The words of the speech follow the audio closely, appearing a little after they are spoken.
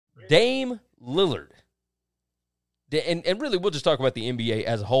Dame Lillard. And really, we'll just talk about the NBA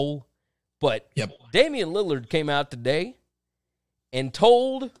as a whole. But Damian Lillard came out today and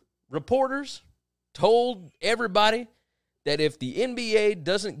told reporters, told everybody that if the NBA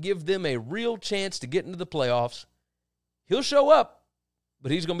doesn't give them a real chance to get into the playoffs, he'll show up,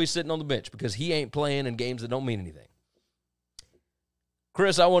 but he's going to be sitting on the bench because he ain't playing in games that don't mean anything.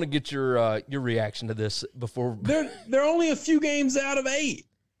 Chris, I want to get your reaction to this before. They're only a few games out of 8.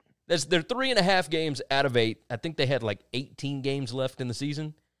 They're 3.5 games out of 8. I think they had like 18 games left in the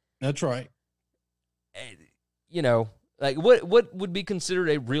season. That's right. You know, like what would be considered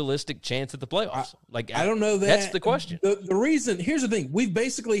a realistic chance at the playoffs? I don't know that. That's the question. The reason, here's the thing. We've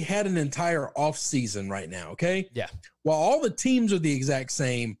basically had an entire off season right now, okay? Yeah. While all the teams are the exact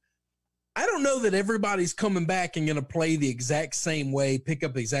same, I don't know that everybody's coming back and going to play the exact same way, pick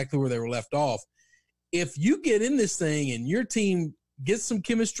up exactly where they were left off. If you get in this thing and your team gets some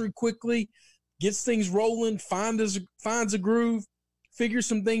chemistry quickly, gets things rolling, finds a groove, figures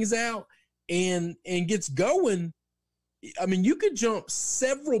some things out, and gets going, I mean, you could jump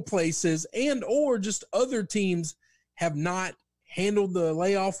several places, and or just other teams have not handled the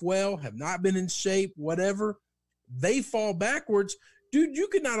layoff well, have not been in shape, whatever. They fall backwards. Dude, you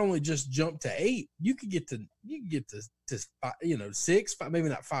could not only just jump to 8, you could get to 6, maybe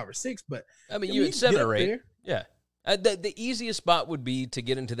not 5 or 6, but I mean, you had 7 or 8. There. Yeah. The easiest spot would be to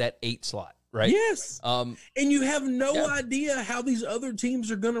get into that 8 slot, right? Yes. And you have no idea how these other teams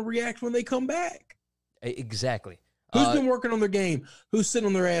are going to react when they come back. Exactly. Who's been working on their game? Who's sitting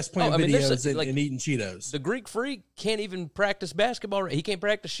on their ass playing videos and eating Cheetos? The Greek Freak can't even practice basketball. He can't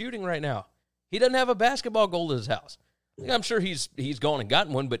practice shooting right now. He doesn't have a basketball goal at his house. I'm sure he's gone and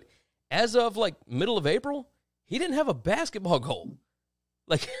gotten one, but as of like middle of April, he didn't have a basketball goal.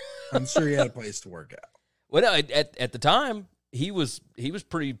 Like I'm sure he had a place to work out. Well, no, at the time, he was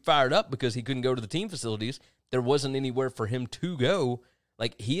pretty fired up because he couldn't go to the team facilities. There wasn't anywhere for him to go.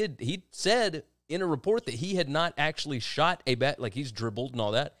 Like he said in a report that he had not actually shot a like he's dribbled and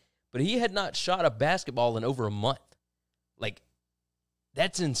all that, but he had not shot a basketball in over a month. Like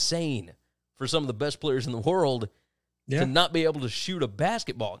that's insane for some of the best players in the world to not be able to shoot a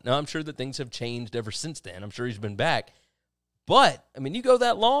basketball. Now, I'm sure that things have changed ever since then. I'm sure he's been back. But, I mean, you go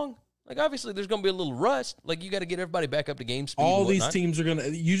that long, like, obviously there's going to be a little rust. Like, you got to get everybody back up to game speed. All these teams are going to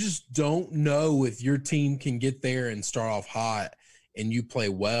 – you just don't know if your team can get there and start off hot and you play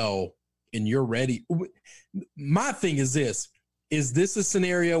well and you're ready. My thing is this. Is this a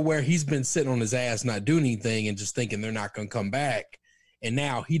scenario where he's been sitting on his ass not doing anything and just thinking they're not going to come back, and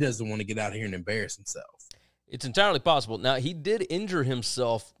now he doesn't want to get out here and embarrass himself? It's entirely possible. Now, he did injure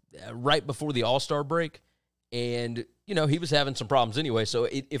himself right before the All-Star break, and, you know, he was having some problems anyway. So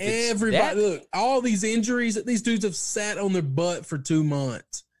if it's look, all these injuries, these dudes have sat on their butt for 2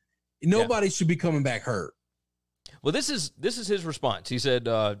 months. Nobody should be coming back hurt. Well, this is his response. He said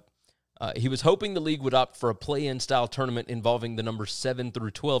he was hoping the league would opt for a play-in style tournament involving the numbers 7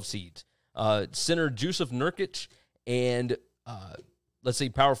 through 12 seeds. Center Jusuf Nurkic and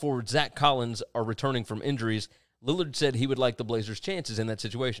power forward Zach Collins are returning from injuries. Lillard said he would like the Blazers' chances in that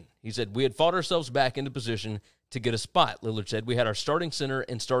situation. He said, we had fought ourselves back into position to get a spot. Lillard said, we had our starting center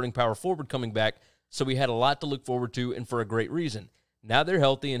and starting power forward coming back, so we had a lot to look forward to and for a great reason. Now they're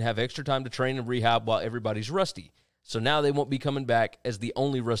healthy and have extra time to train and rehab while everybody's rusty. So now they won't be coming back as the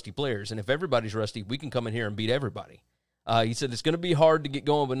only rusty players. And if everybody's rusty, we can come in here and beat everybody. He said, it's going to be hard to get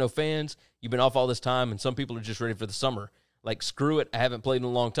going with no fans. You've been off all this time, and some people are just ready for the summer. Like, screw it, I haven't played in a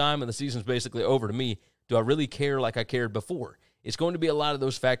long time, and the season's basically over to me. Do I really care like I cared before? It's going to be a lot of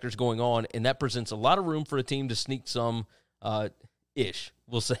those factors going on, and that presents a lot of room for a team to sneak some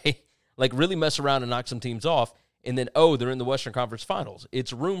we'll say, like really mess around and knock some teams off, and then, they're in the Western Conference Finals.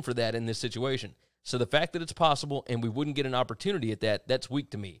 It's room for that in this situation. So the fact that it's possible and we wouldn't get an opportunity at that, that's weak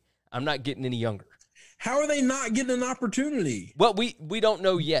to me. I'm not getting any younger. How are they not getting an opportunity? Well, we don't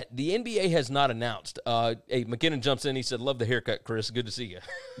know yet. The NBA has not announced. Hey, McKinnon jumps in. He said, love the haircut, Chris. Good to see you.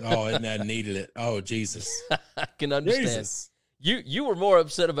 Oh, and I needed it. Oh, Jesus. I can understand. Jesus. You were more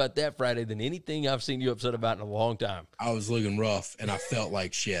upset about that Friday than anything I've seen you upset about in a long time. I was looking rough, and I felt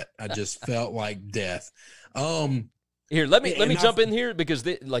like shit. I just felt like death. Here, let me jump in here because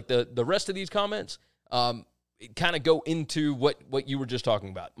the rest of these comments kind of go into what you were just talking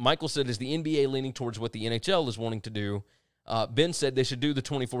about. Michael said, is the NBA leaning towards what the NHL is wanting to do? Ben said they should do the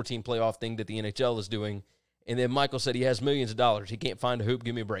 2014 playoff thing that the NHL is doing. And then Michael said he has millions of dollars. He can't find a hoop.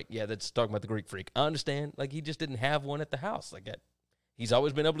 Give me a break. Yeah, that's talking about the Greek Freak. I understand. Like, he just didn't have one at the house. Like, he's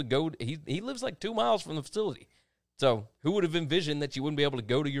always been able to go. He lives like 2 miles from the facility. So who would have envisioned that you wouldn't be able to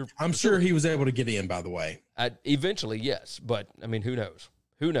go to your I'm facility? Sure he was able to get in, by the way. Eventually, yes. But, I mean, who knows?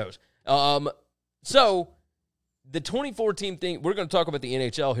 Who knows? So the 24-team thing, we're going to talk about the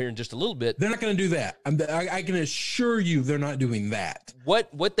NHL here in just a little bit. They're not going to do that. I can assure you they're not doing that.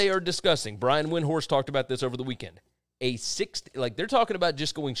 What they are discussing, Brian Windhorst talked about this over the weekend. They're talking about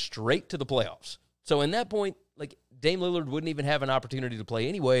just going straight to the playoffs. So in that point, like Dame Lillard wouldn't even have an opportunity to play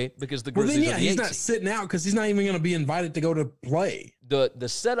anyway because the Grizzlies are the he's not sitting out because he's not even going to be invited to go to play. The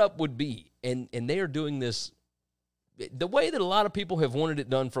setup would be, and they are doing this the way that a lot of people have wanted it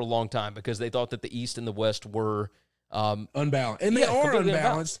done for a long time because they thought that the East and the West were unbalanced. And they are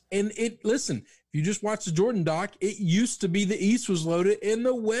unbalanced. And listen, if you just watch the Jordan doc, it used to be the East was loaded and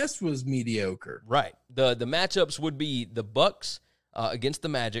the West was mediocre. Right. The matchups would be the Bucks against the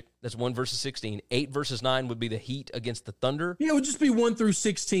Magic. That's 1 versus 16. 8 versus 9 would be the Heat against the Thunder. Yeah, it would just be 1 through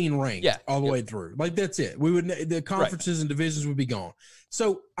 16 ranked all the way through. Like that's it. The conferences and divisions would be gone.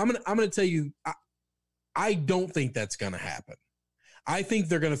 So I'm gonna tell you, I don't think that's gonna happen. I think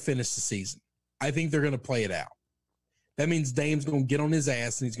they're gonna finish the season. I think they're gonna play it out. That means Dame's gonna get on his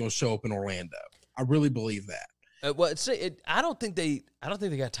ass and he's gonna show up in Orlando. I really believe that. I don't think they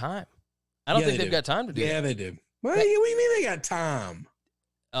got time. I don't think they've got time to do that. Yeah, they do. What do you mean they got time?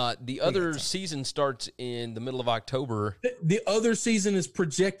 The other season starts in the middle of October. The other season is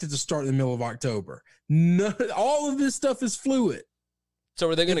projected to start in the middle of October. All of this stuff is fluid. So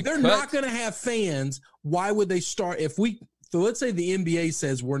are they going to? They're not going to have fans. Why would they start? So let's say the NBA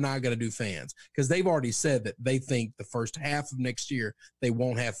says we're not going to do fans because they've already said that they think the first half of next year they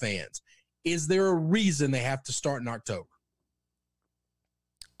won't have fans. Is there a reason they have to start in October?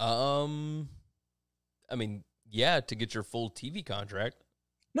 I mean, yeah, to get your full TV contract.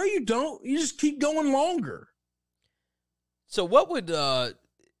 No, you don't. You just keep going longer. So what would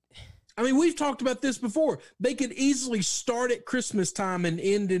we've talked about this before. They could easily start at Christmas time and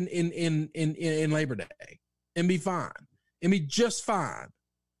end in Labor Day and be fine. And be just fine.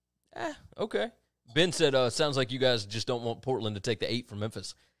 Okay. Ben said, sounds like you guys just don't want Portland to take the 8 from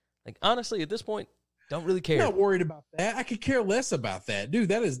Memphis. Like, honestly, at this point, don't really care. I'm not worried about that. I could care less about that. Dude,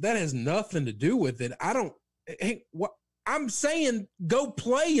 that has nothing to do with it. I'm saying go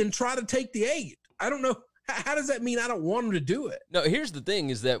play and try to take the 8. I don't know. How does that mean I don't want him to do it? No, here's the thing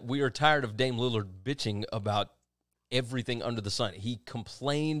is that we are tired of Dame Lillard bitching about everything under the sun. He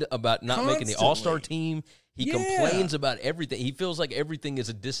complained about not making the All-Star team. He complains about everything. He feels like everything is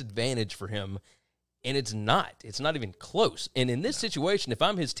a disadvantage for him, and it's not. It's not even close. And in this situation, if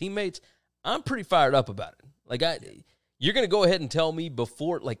I'm his teammates, I'm pretty fired up about it. Like, you're going to go ahead and tell me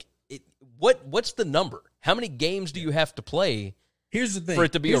before, like, what's the number? How many games do you have to play? Here's the thing. For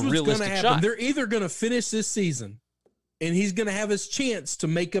it to be a realistic shot. They're either going to finish this season, and he's going to have his chance to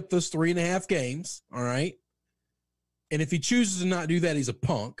make up those 3.5 games, all right? And if he chooses to not do that, he's a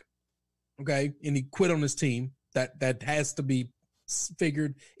punk, okay? And he quit on his team. That has to be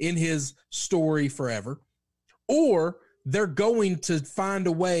figured in his story forever. Or they're going to find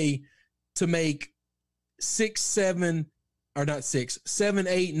a way to make 7,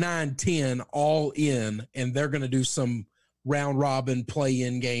 8, 9, 10 all in, and they're going to do some round robin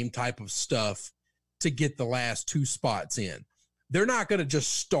play-in game type of stuff to get the last 2 spots in. They're not going to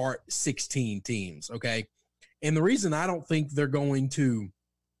just start 16 teams, okay? And the reason I don't think they're going to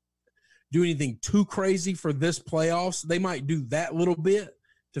do anything too crazy for this playoffs, they might do that little bit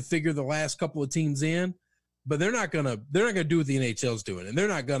to figure the last couple of teams in, but they're not going to do what the NHL's doing, and they're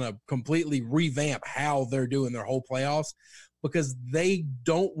not going to completely revamp how they're doing their whole playoffs because they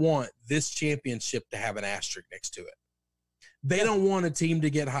don't want this championship to have an asterisk next to it. They don't want a team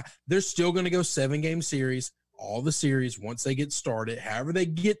to get high. They're still going to go 7-game series, all the series once they get started. However they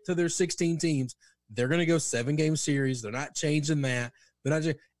get to their 16 teams, they're going to go 7-game series. They're not changing that.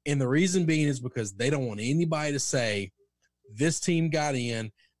 And the reason being is because they don't want anybody to say this team got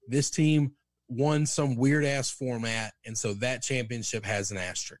in, this team won some weird-ass format, and so that championship has an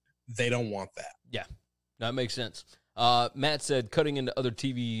asterisk. They don't want that. Yeah, that makes sense. Matt said cutting into other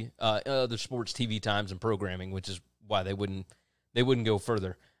sports TV times and programming, which is why they wouldn't go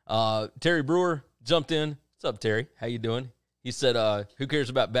further. Terry Brewer jumped in. What's up, Terry? How you doing? He said, who cares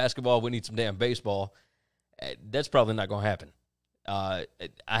about basketball? We need some damn baseball. That's probably not going to happen. I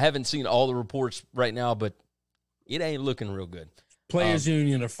haven't seen all the reports right now, but it ain't looking real good. Players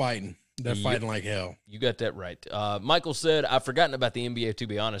Union are fighting. They're fighting like hell. You got that right. Michael said, I've forgotten about the NBA, to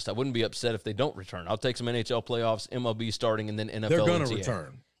be honest. I wouldn't be upset if they don't return. I'll take some NHL playoffs, MLB starting, and then NFL. They're going to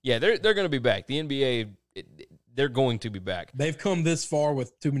return. Yeah, they're going to be back. The NBA, they're going to be back. They've come this far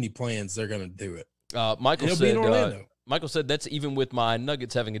with too many plans. They're going to do it. Michael said that's even with my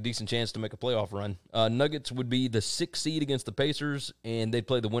Nuggets having a decent chance to make a playoff run. Nuggets would be the 6th seed against the Pacers, and they'd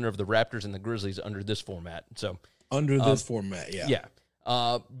play the winner of the Raptors and the Grizzlies under this format. So under this format, yeah. Yeah.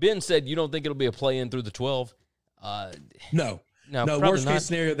 Ben said you don't think it'll be a play-in through the 12. No. Worst case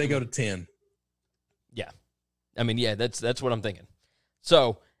scenario, they go to 10. Yeah, I mean, yeah, that's what I'm thinking.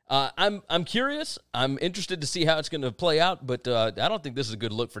 So I'm curious. I'm interested to see how it's going to play out, but I don't think this is a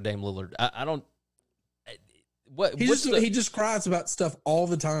good look for Dame Lillard. I don't. He just cries about stuff all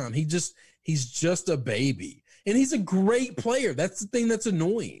the time. He's just a baby, and he's a great player. That's the thing that's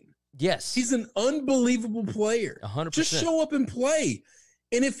annoying. Yes, he's an unbelievable player. 100%. Just show up and play.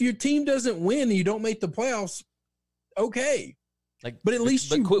 And if your team doesn't win and you don't make the playoffs, okay. But at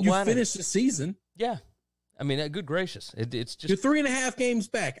least you finish the season. Yeah, I mean, good gracious, it's just you're 3.5 games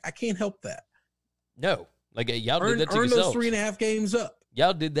back. I can't help that. No, y'all did that to yourselves. yourselves. Those 3.5 games up.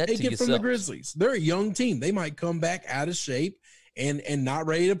 Y'all did that to yourselves. Take it from the Grizzlies. They're a young team. They might come back out of shape and not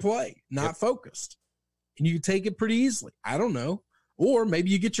ready to play, not focused. And you can take it pretty easily. I don't know. Or maybe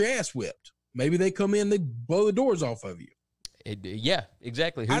you get your ass whipped. Maybe they come in, they blow the doors off of you. Yeah,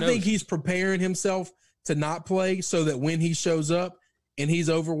 exactly. Who knows? I think he's preparing himself to not play so that when he shows up and he's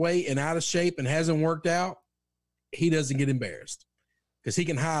overweight and out of shape and hasn't worked out, he doesn't get embarrassed because he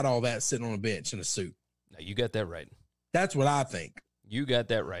can hide all that sitting on a bench in a suit. No, you got that right. That's what I think. You got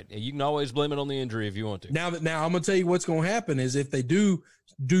that right. You can always blame it on the injury if you want to. Now I'm going to tell you what's going to happen is if they do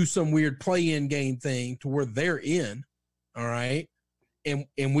some weird play-in game thing to where they're in, all right, and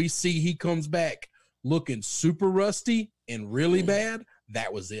we see he comes back looking super rusty and really bad,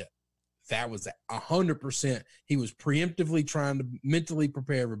 that was it. That was 100%. He was preemptively trying to mentally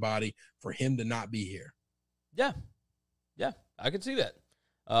prepare everybody for him to not be here. Yeah, I can see that.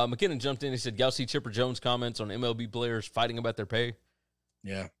 McKinnon jumped in. He said, y'all see Chipper Jones' comments on MLB players fighting about their pay?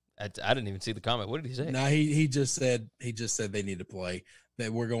 Yeah. I didn't even see the comment. What did he say? No, he just said they need to play,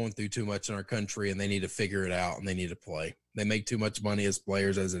 that we're going through too much in our country and they need to figure it out and they need to play. They make too much money as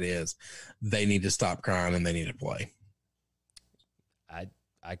players as it is. They need to stop crying and they need to play.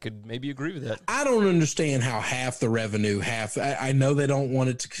 I could maybe agree with that. I don't understand how half the revenue, I know they don't want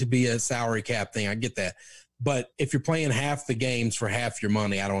it to be a salary cap thing. I get that. But if you're playing half the games for half your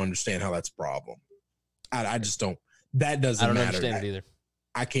money, I don't understand how that's a problem. I just don't. That doesn't matter. I don't understand it either.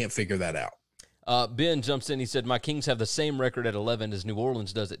 I can't figure that out. Ben jumps in. He said, my Kings have the same record at 11 as New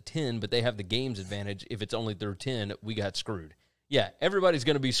Orleans does at 10, but they have the games advantage. If it's only through 10, we got screwed. Yeah, everybody's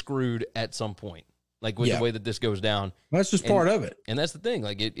going to be screwed at some point, with the way that this goes down. That's just part of it. And that's the thing.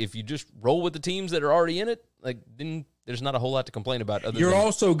 If you just roll with the teams that are already in it, then there's not a whole lot to complain about. You're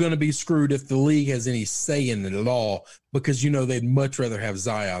also going to be screwed if the league has any say in it at all, because they'd much rather have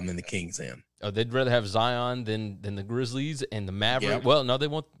Zion than the Kings in. Oh, they'd rather have Zion than the Grizzlies and the Mavericks. Yep. Well, no, they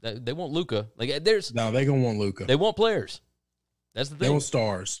want Luka. No, they're gonna want Luka. They want players. That's the thing. They want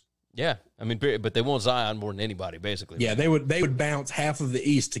stars. Yeah, I mean, but they want Zion more than anybody, basically. Yeah, they would bounce half of the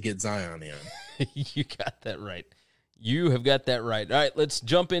East to get Zion in. You got that right. You have got that right. All right, let's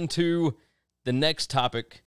jump into the next topic.